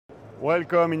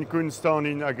Welcome in KUHN stand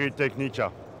in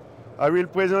Agritechnica. I will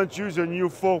present you the new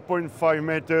 4.5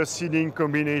 meter seeding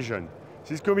combination.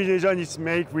 This combination is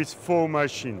made with 4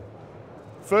 machines.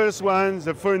 First one,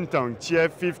 the front tank,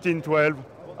 TF1512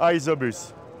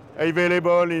 ISOBUS,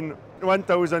 available in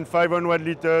 1,500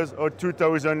 liters or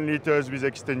 2,000 liters with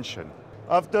extension.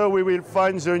 After we will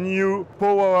find the new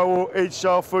Power Harrow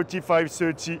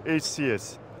HR4530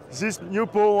 RCS. This new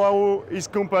Power Harrow is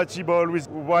compatible with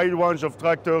a wide range of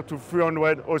tractors to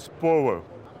 300 horsepower.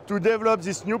 To develop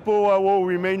this new Power Harrow,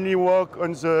 we mainly work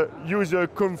on the user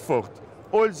comfort.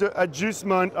 All the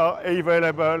adjustments are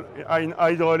available in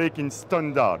hydraulic in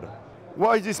standard.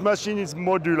 Why this machine is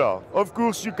modular? Of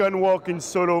course, you can work in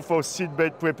solo for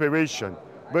seedbed preparation,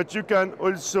 but you can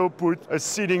also put a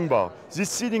seeding bar. This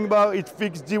seeding bar is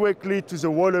fixed directly to the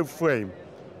roller frame.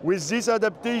 With this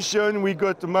adaptation, we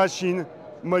got a machine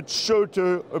much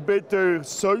shorter, a better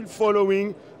soil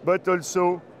following, but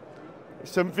also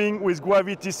something with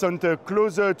gravity center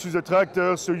closer to the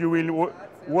tractor, so you will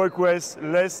work with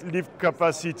less lift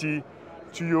capacity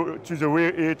to the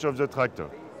rear edge of the tractor.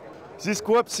 This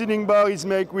crop seeding bar is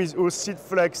made with our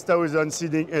SEEDFLEX 1000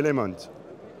 seeding element.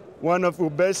 One of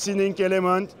our best seeding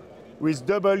elements with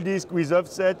double disc with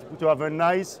offset to have a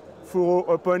nice furrow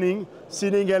opening,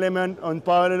 seeding element on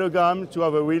parallelogram to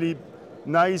have a really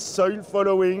nice soil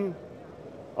following.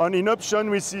 And in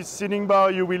option with this seeding bar,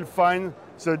 you will find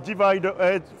the divider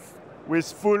head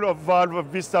with full of valve of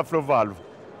VistaFlow valve.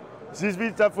 This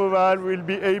VistaFlow valve will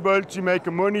be able to make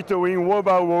a monitoring row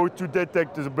by row to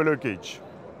detect the blockage.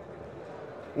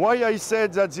 Why I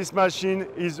said that this machine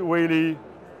is really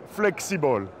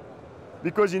flexible?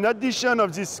 Because in addition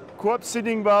of this crop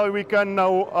seeding bar, we can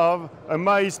now have a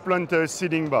maize planter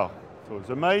seeding bar. So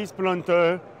the maize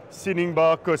planter seeding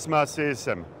bar KOSMA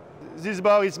CSM. This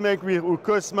bar is made with a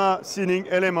KOSMA seeding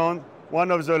element,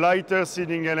 one of the lighter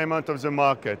seeding elements of the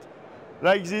market.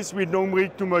 Like this, we don't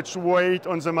bring too much weight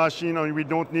on the machine and we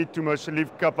don't need too much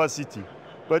lift capacity.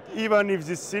 But even if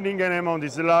this seeding element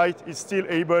is light, it's still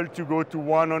able to go to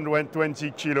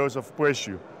 120 kilos of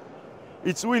pressure.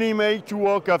 It's really made to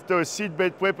work after a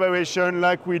seedbed preparation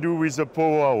like we do with the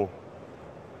Power Harrow.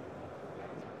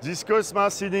 This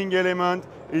KOSMA seeding element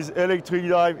is electric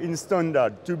drive in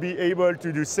standard to be able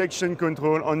to do section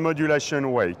control on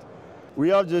modulation weight. We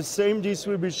have the same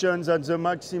distributions at the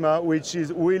maxima, which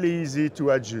is really easy to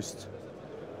adjust.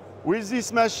 With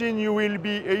this machine, you will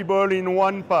be able in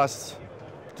one pass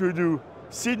to do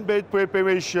seedbed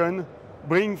preparation,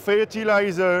 bring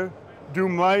fertilizer, do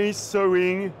maize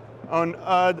sowing, and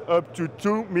add up to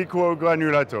 2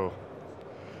 microgranulators.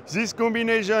 This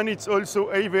combination is also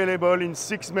available in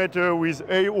 6 meter with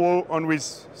harrow and with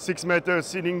 6 meter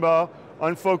seeding bar.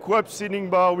 And for crop seeding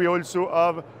bar, we also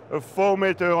have a 4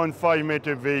 meter and 5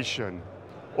 meter version.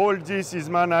 All this is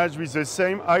managed with the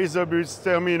same ISOBUS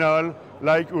terminal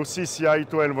like our CCI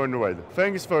 1200.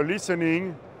 Thanks for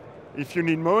listening. If you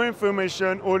need more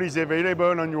information, all is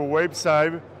available on your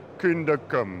website,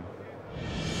 KUHN.com.